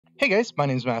Hey guys, my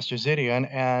name is Master Zidian,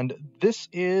 and this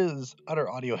is utter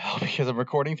audio hell because I'm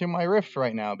recording through my Rift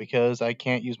right now because I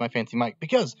can't use my fancy mic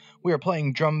because we are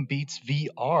playing Drum Beats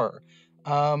VR.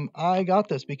 I got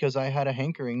this because I had a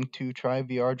hankering to try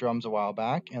VR drums a while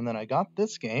back, and then I got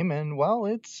this game, and well,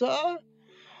 it's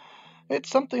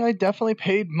something I definitely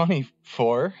paid money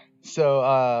for.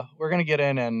 So we're gonna get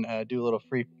in and do a little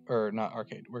free or not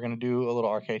arcade. We're gonna do a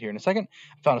little arcade here in a second.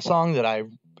 I found a song that I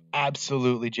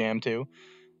absolutely jammed to.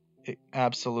 It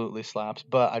absolutely slaps,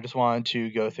 but I just wanted to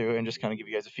go through and just kind of give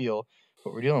you guys a feel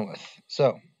what we're dealing with.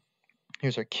 So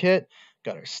here's our kit,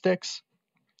 got our sticks.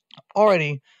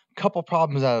 Already, couple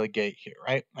problems out of the gate here,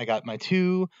 right? I got my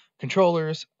two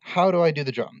controllers. How do I do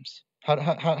the drums? How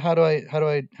do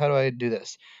I do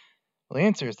this? Well, the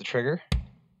answer is the trigger,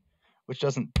 which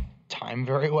doesn't time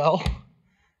very well.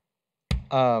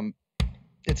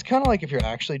 It's kind of like if you're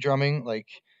actually drumming, like,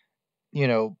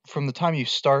 from the time you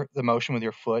start the motion with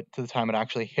your foot to the time it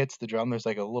actually hits the drum, there's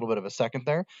like a little bit of a second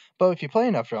there. But if you play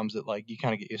enough drums, you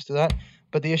kind of get used to that.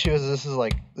 But the issue is this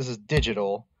is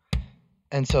digital,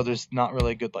 and so there's not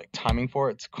really good timing for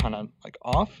it. It's kind of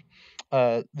off.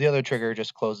 The other trigger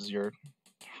just closes your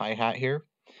hi-hat here.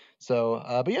 So,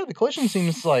 but yeah, the collision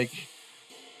seems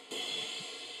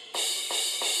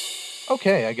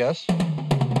okay, I guess.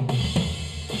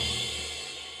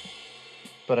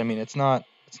 But I mean, it's not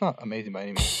amazing by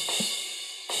any means.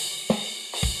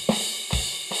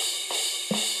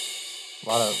 A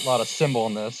lot of cymbal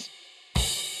in this.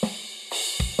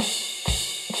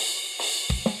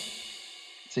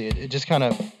 See, it just kind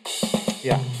of,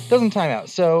 doesn't time out.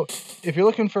 So if you're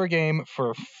looking for a game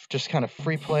for just kind of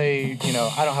free play,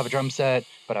 I don't have a drum set,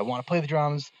 but I want to play the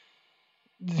drums.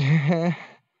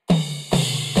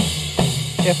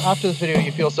 If after this video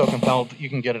you feel so compelled, you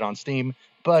can get it on Steam.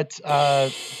 But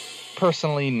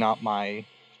personally, it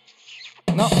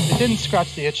didn't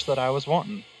scratch the itch that I was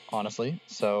wanting, honestly.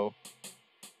 So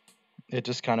it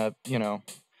just kind of, you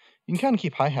can kind of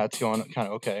keep hi-hats going kind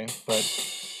of okay, but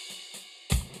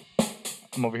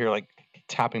I'm over here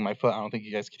tapping my foot. I don't think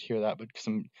you guys could hear that, but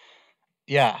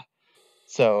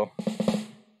so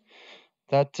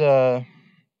that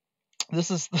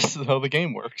this is how the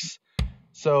game works.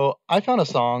 So I found a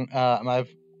song.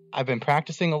 I've been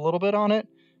practicing a little bit on it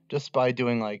just by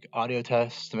doing audio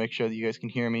tests to make sure that you guys can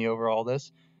hear me over all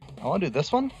this. I want to do this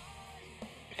one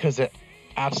because it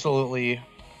absolutely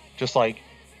just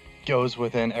goes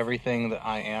within everything that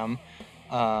I am.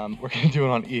 We're gonna do it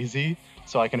on easy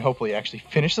so I can hopefully actually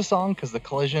finish the song because the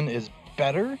collision is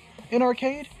better in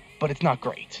arcade, but it's not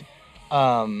great.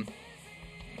 And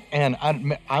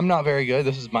I'm not very good.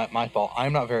 This is my fault.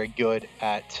 I'm not very good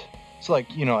at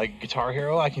Guitar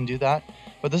Hero. I can do that,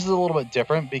 but this is a little bit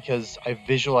different because I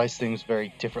visualize things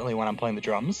very differently when I'm playing the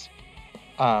drums.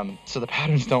 So the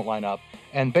patterns don't line up,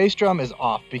 and bass drum is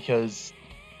off because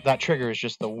that trigger is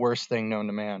just the worst thing known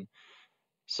to man.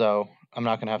 So I'm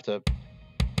not gonna have to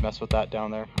mess with that down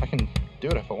there. I can do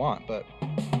it if I want, but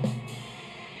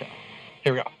okay.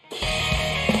 Here we go.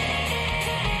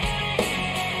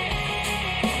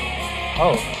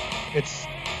 Oh, it's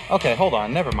okay. Hold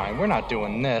on, never mind. We're not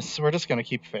doing this. We're just gonna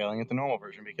keep failing at the normal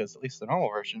version because at least the normal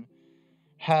version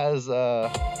has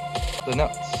the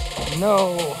notes.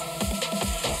 No.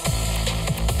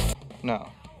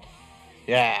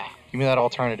 Yeah. Give me that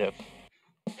alternative.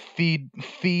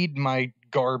 Feed my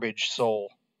garbage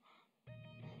soul.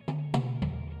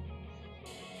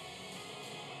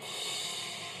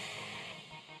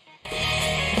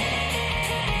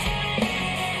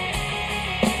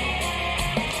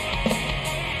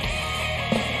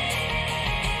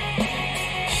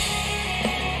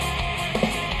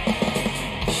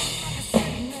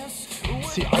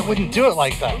 See, I wouldn't do it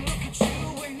like that.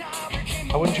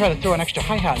 I wouldn't try to throw an extra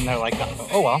hi-hat in there like that, but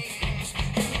oh well.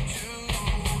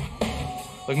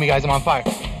 Look at me, guys, I'm on fire.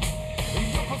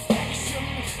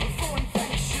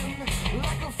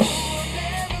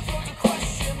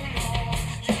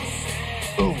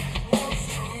 Ooh.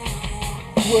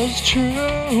 Was true.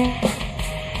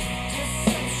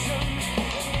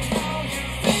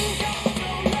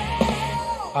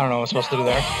 I don't know what I'm supposed to do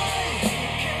there.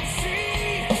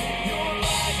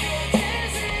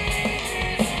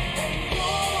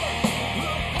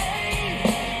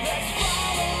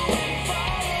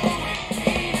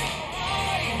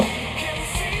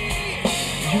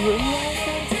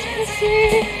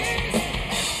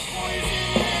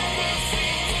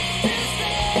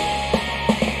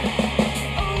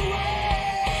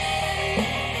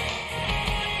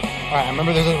 Alright, I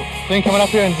remember there's a thing coming up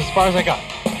here, and it's as far as I got.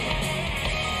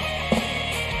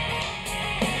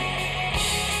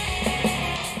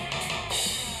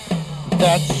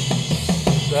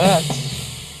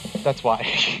 That's That's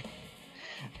why.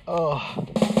 Oh.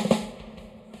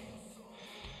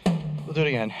 We'll do it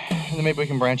again. And then maybe we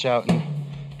can branch out and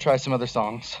try some other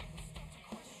songs.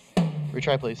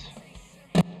 Retry, please.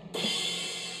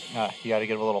 You gotta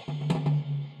get a little.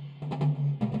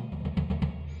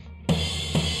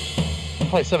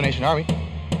 Play Seven Nation Army.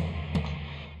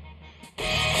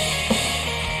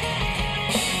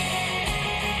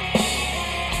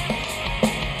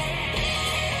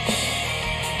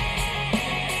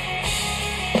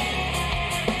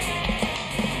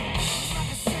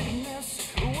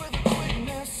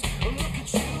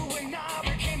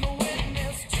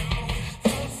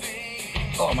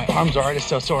 Oh, my arms are already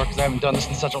so sore because I haven't done this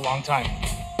in such a long time.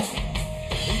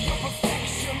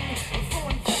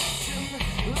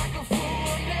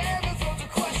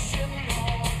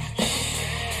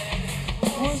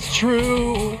 What's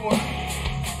true?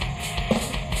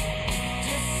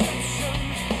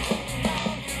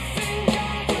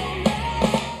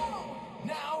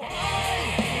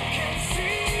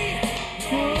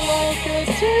 You're like a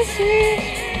disease.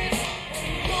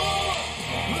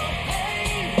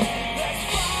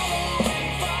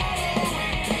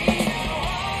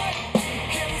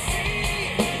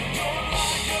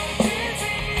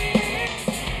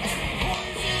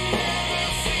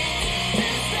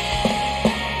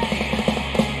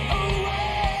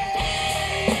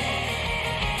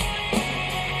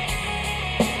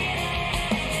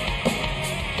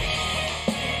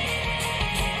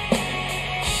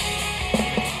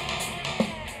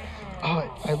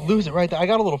 I lose it right there. I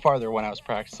got a little farther when I was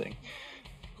practicing.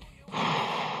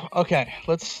 Okay,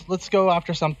 let's go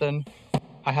after something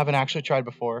I haven't actually tried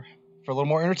before for a little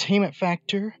more entertainment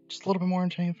factor. Just a little bit more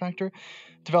entertainment factor.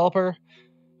 Developer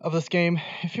of this game,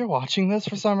 if you're watching this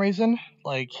for some reason,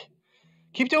 like,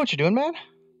 keep doing what you're doing, man.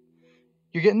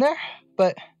 You're getting there,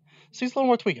 but see, it's a little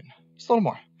more tweaking. Just a little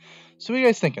more. So what are you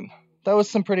guys thinking? That was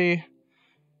some pretty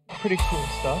cool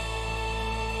stuff.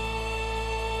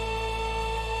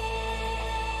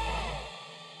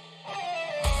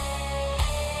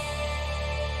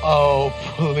 Oh,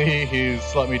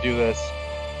 please let me do this.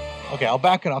 Okay, I'll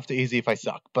back it off to easy if I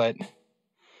suck, but...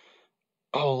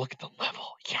 Oh, look at the level.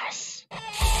 Yes!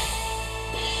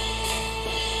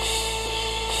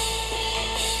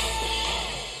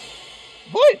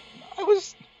 What? I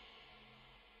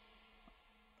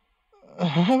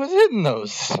was hitting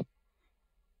those.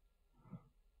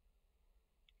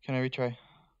 Can I retry?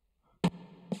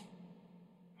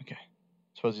 Okay.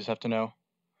 Suppose you just have to know.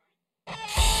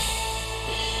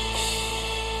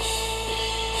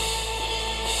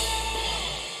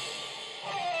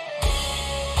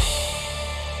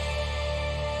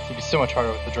 It'd be so much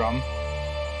harder with the drum.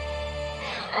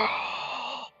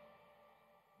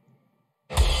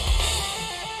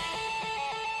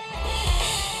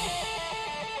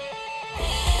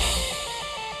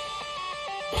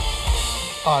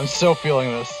 Oh, I'm so feeling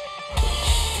this.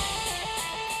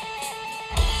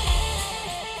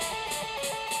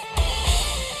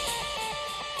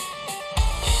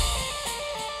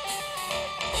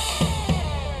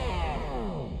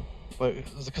 Wait,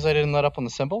 is it because I didn't let up on the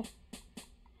cymbal?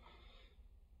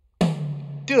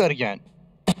 Do that again.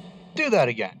 Do that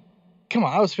again. Come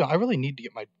on, I really need to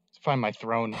find my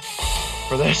throne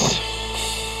for this.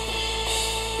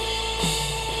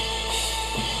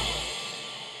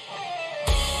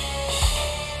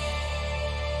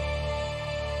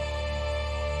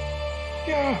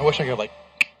 Yeah, I wish I could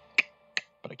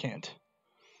but I can't.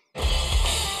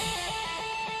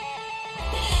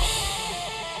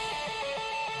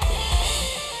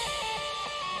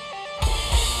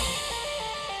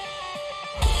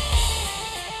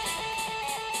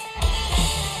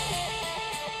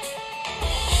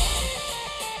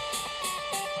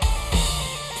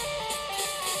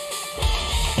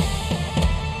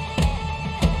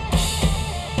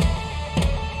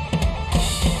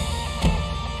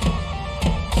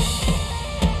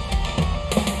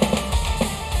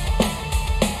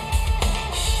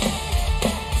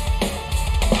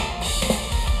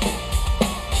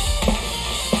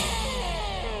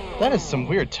 That is some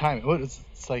weird timing. What is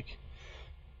it's like?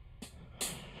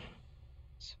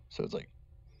 So it's like.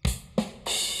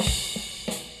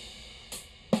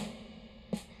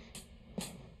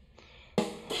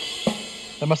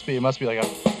 It must be like a.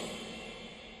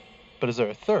 But is there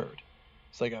a third?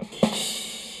 It's like a.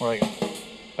 Or like a.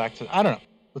 Back to. I don't know.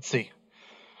 Let's see.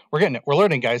 We're getting it. We're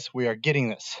learning, guys. We are getting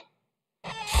this.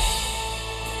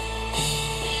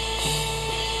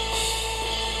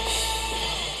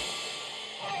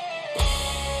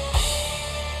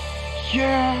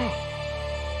 Yeah!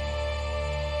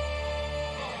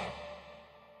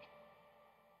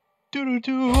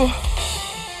 Do-do-do!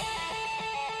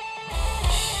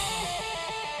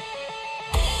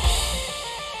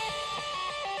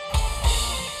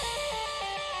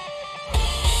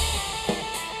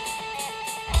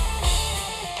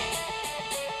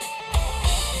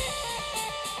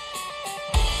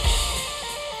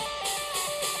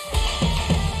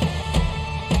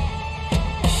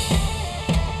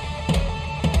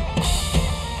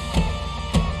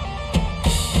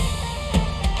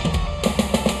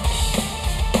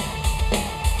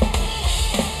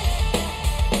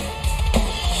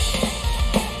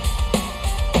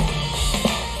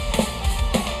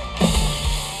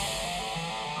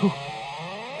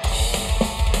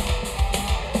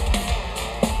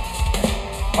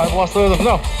 I've lost the rhythm.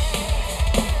 No.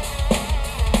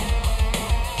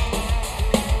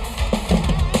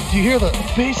 Do you hear the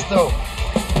bass though?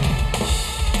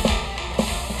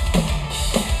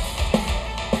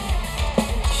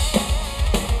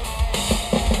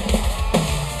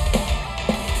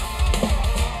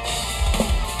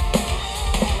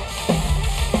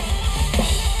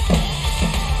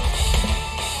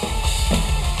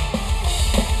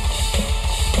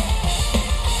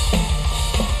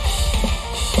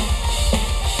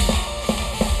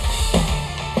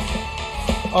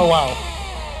 Oh wow.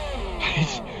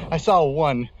 I saw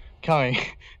one coming.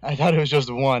 I thought it was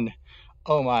just one.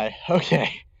 Oh my.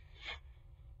 Okay.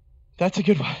 That's a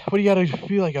good one. What do you gotta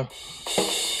feel like a...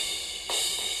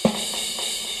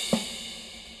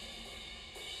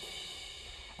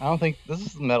 I don't think... This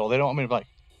is metal. They don't want me to like...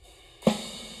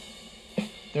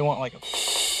 They want like a...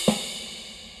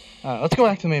 let's go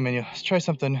back to the main menu. Let's try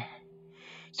something.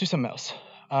 Let's do something else.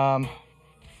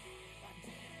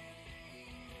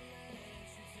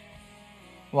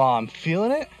 While I'm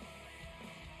feeling it...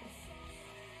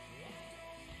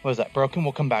 What is that? Broken?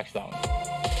 We'll come back to that one.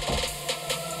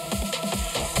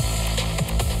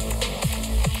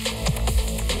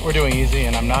 We're doing easy,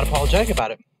 and I'm not apologetic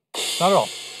about it. Not at all.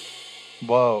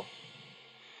 Whoa.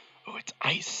 Oh, it's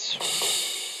ice.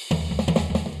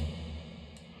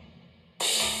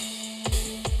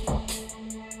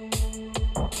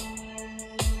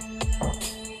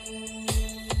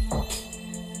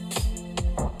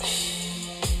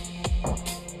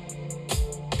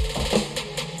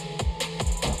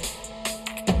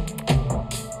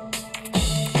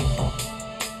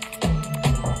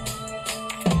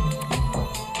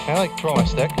 Can I like throw my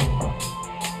stick?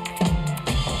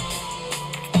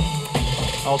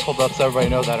 I'll just hold it up so everybody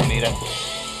knows I don't need it.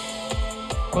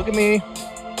 Look at me.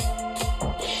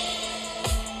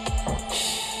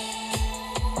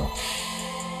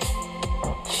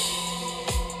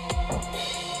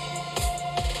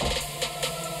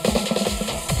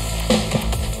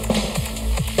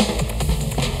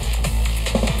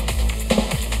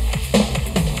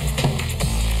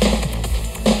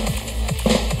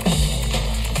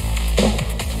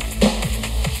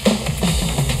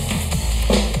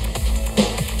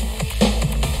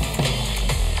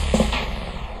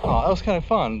 That was kind of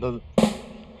fun. Let's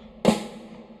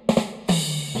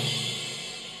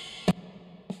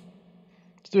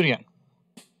do it again.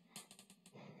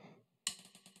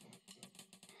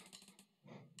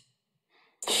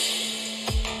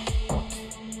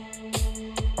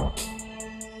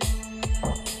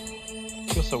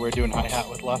 Feels so weird doing hi-hat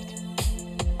with left.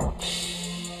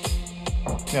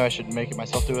 Maybe I should make it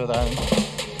myself do that and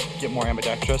get more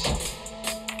ambidextrous.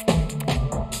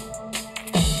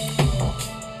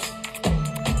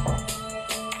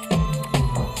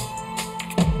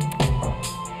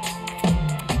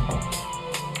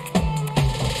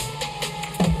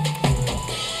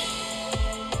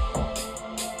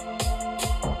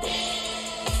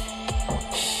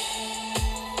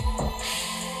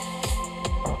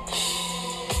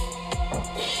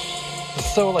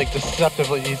 So like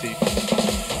deceptively easy.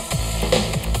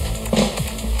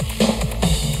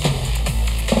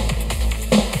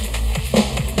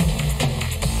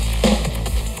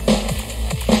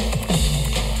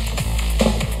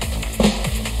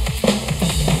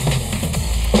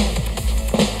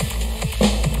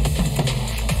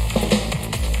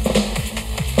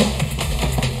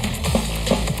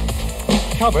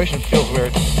 Calibration feels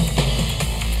weird.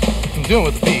 I'm doing it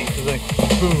with the beat. It's like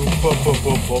boom, boom, boom,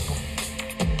 boom, boom.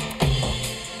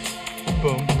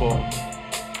 Boom, boom,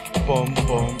 boom,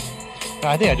 boom. No,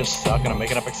 I think I just suck and I'm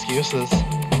making up excuses.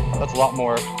 That's a lot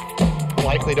more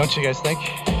likely, don't you guys think?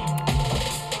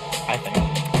 I think.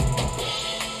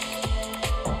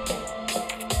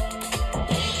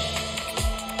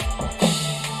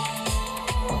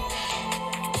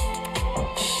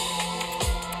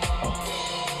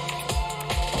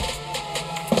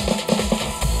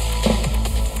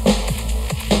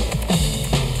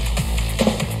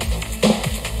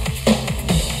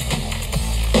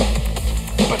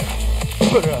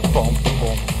 Boom,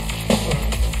 boom.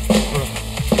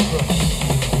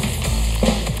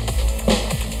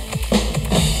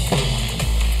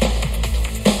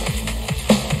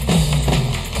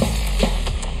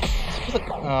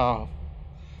 Oh.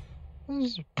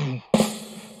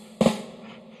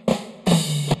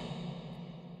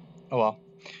 Oh well.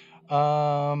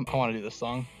 I want to do this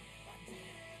song.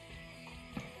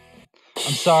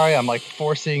 I'm sorry, I'm like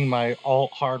forcing my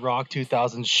alt hard rock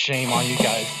 2000s shame on you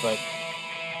guys, but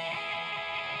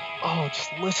oh,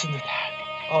 just listen to that.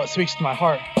 Oh, it speaks to my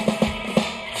heart.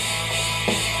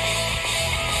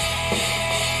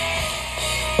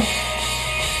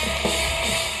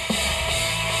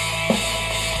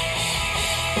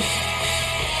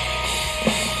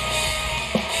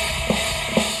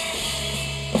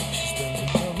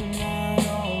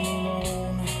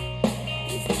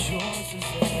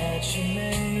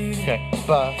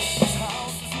 But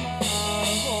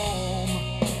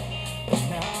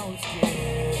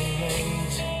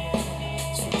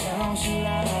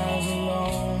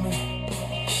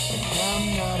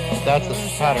that's the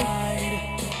pattern.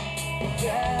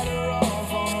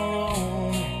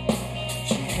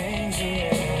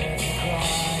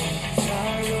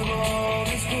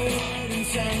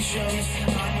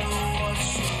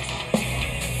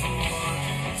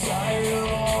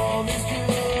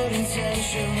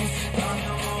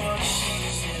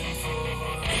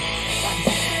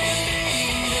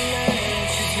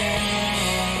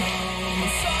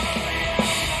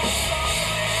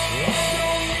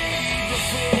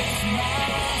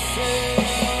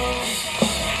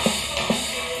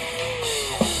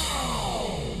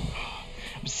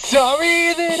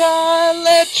 Sorry that I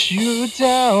let you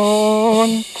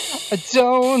down. I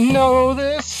don't know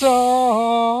this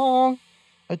song.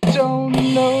 I don't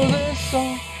know this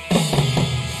song.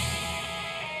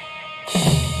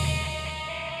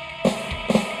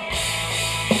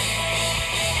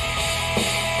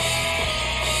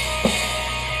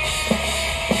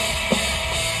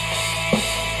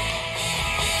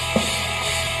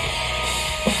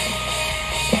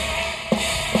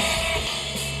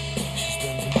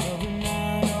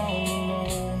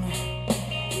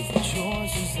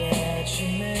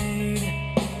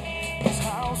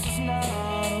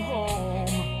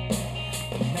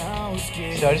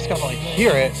 So I just gotta like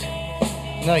hear it,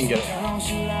 and then I can get it.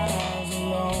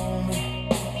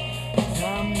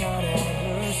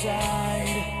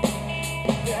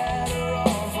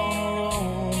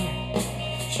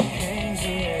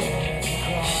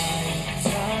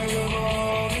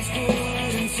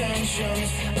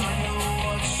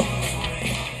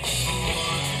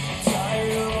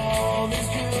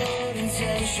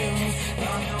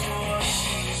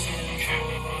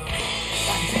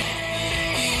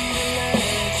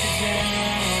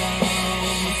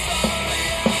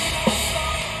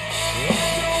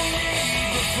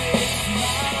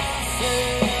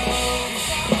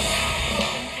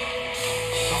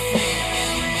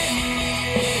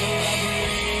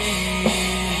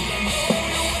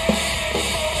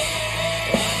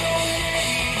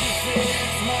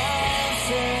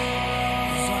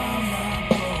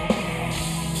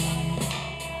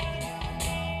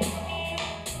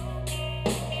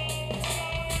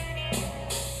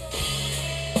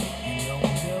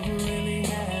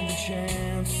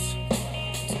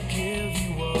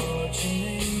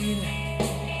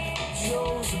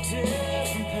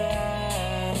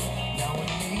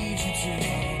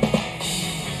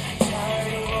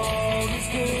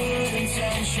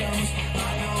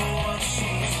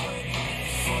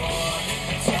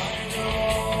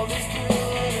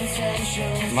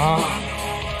 Mom.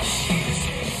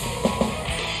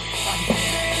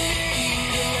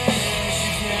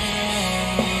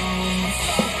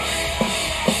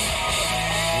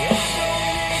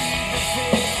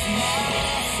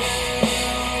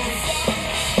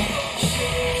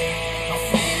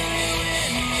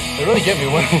 They really get me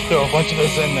when we throw a bunch of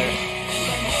this in there.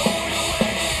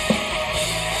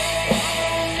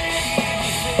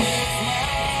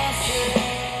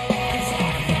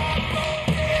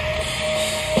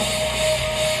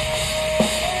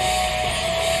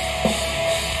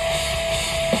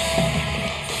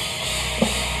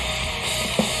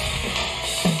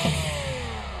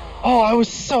 Oh, I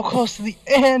was so close to the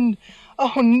end.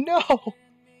 Oh no.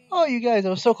 Oh, you guys, I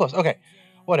was so close. Okay,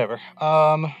 whatever.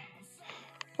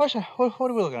 What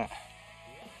are we looking at?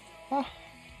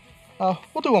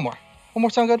 We'll do one more. One more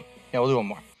sound good? Yeah, we'll do one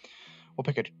more. We'll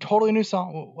pick a totally new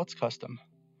song. What's custom?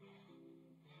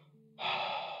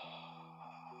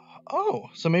 Oh,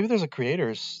 so maybe there's a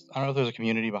creators. I don't know if there's a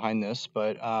community behind this,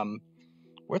 but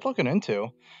worth looking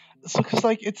into. So, cause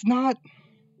like it's not.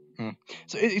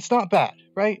 So it's not bad,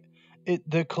 right?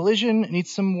 The collision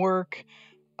needs some work.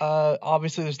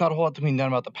 Obviously, there's not a whole lot to be done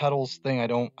about the pedals thing. I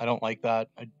don't like that.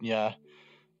 Yeah.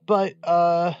 But,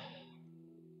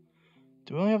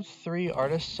 do we only have 3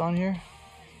 artists on here?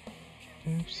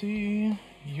 Oopsie,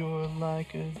 you're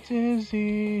like a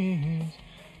disease.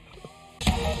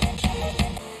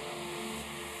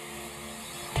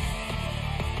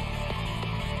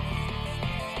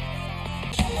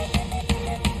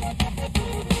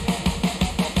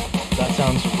 That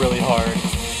sounds really hard.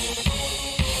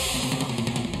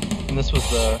 And this was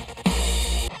the...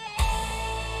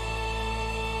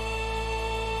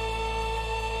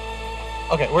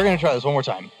 Okay, we're gonna try this one more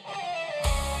time.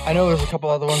 I know there's a couple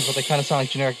other ones, but they kind of sound like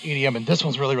generic EDM, and this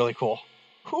one's really, really cool.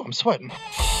 Whew, I'm sweating.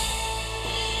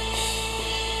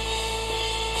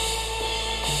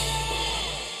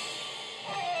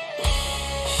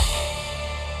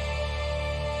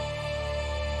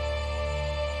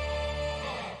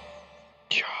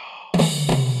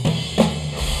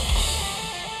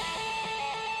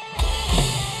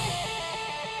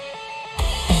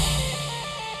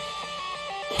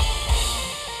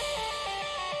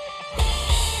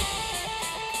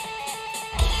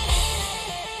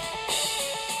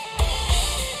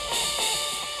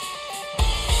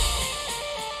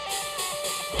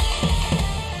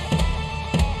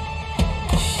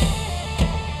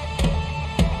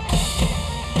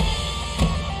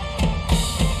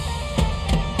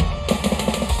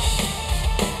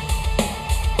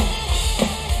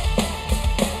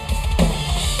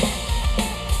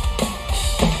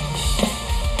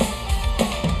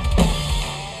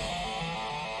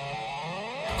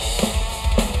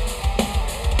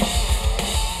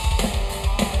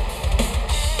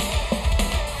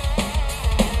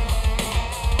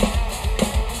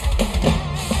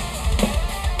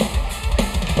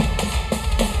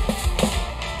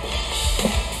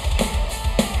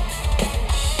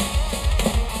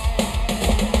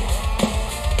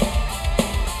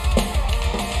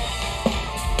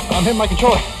 I'm hitting my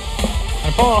controller.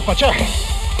 I'm falling off my chair.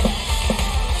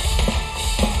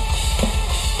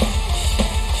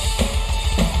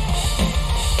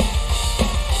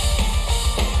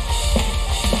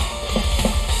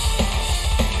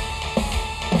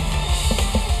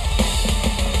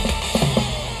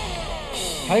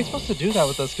 How are you supposed to do that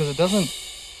with this? Because it doesn't.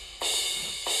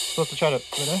 It's supposed to try to,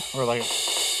 or like,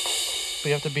 but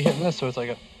you have to be hitting this, so it's like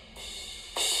a.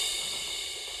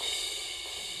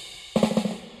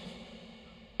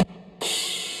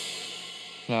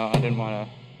 No, I didn't want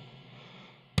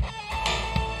to.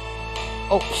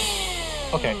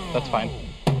 Oh, okay, that's fine.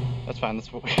 That's fine.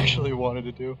 That's what we actually wanted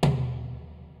to do.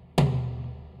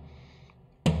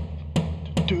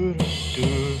 Do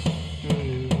do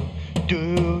do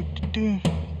do do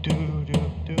do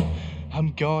do do.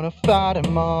 I'm gonna fight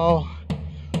 'em all.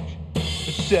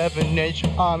 The 7-inch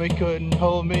army couldn't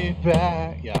hold me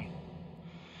back. Yeah.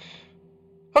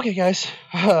 Okay, guys.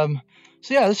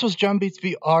 So yeah, this was John Beats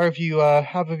VR. If you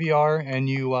have a VR and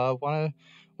you wanna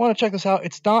check this out,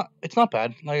 it's not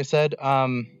bad. Like I said, I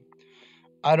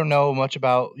don't know much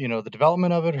about the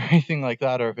development of it or anything like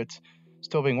that, or if it's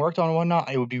still being worked on and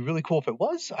whatnot. It would be really cool if it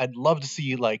was. I'd love to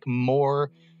see like more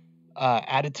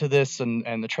added to this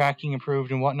and the tracking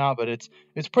improved and whatnot. But it's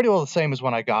pretty well the same as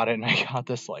when I got it, and I got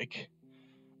this like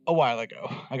a while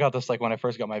ago. I got this like when I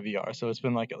first got my VR, so it's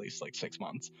been like at least like 6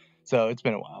 months. So it's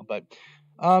been a while. But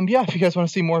yeah, if you guys want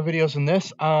to see more videos in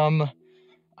this, I'm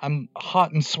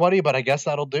hot and sweaty, but I guess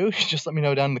that'll do. Just let me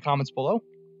know down in the comments below.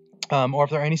 Or if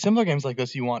there are any similar games like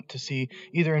this you want to see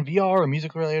either in VR or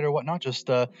music related or whatnot, just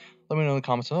let me know in the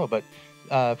comments below. But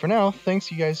for now,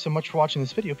 thanks you guys so much for watching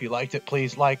this video. If you liked it,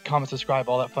 please like, comment, subscribe,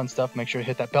 all that fun stuff. Make sure to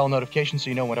hit that bell notification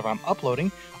so you know whenever I'm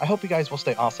uploading. I hope you guys will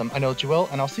stay awesome. I know that you will,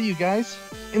 and I'll see you guys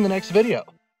in the next video.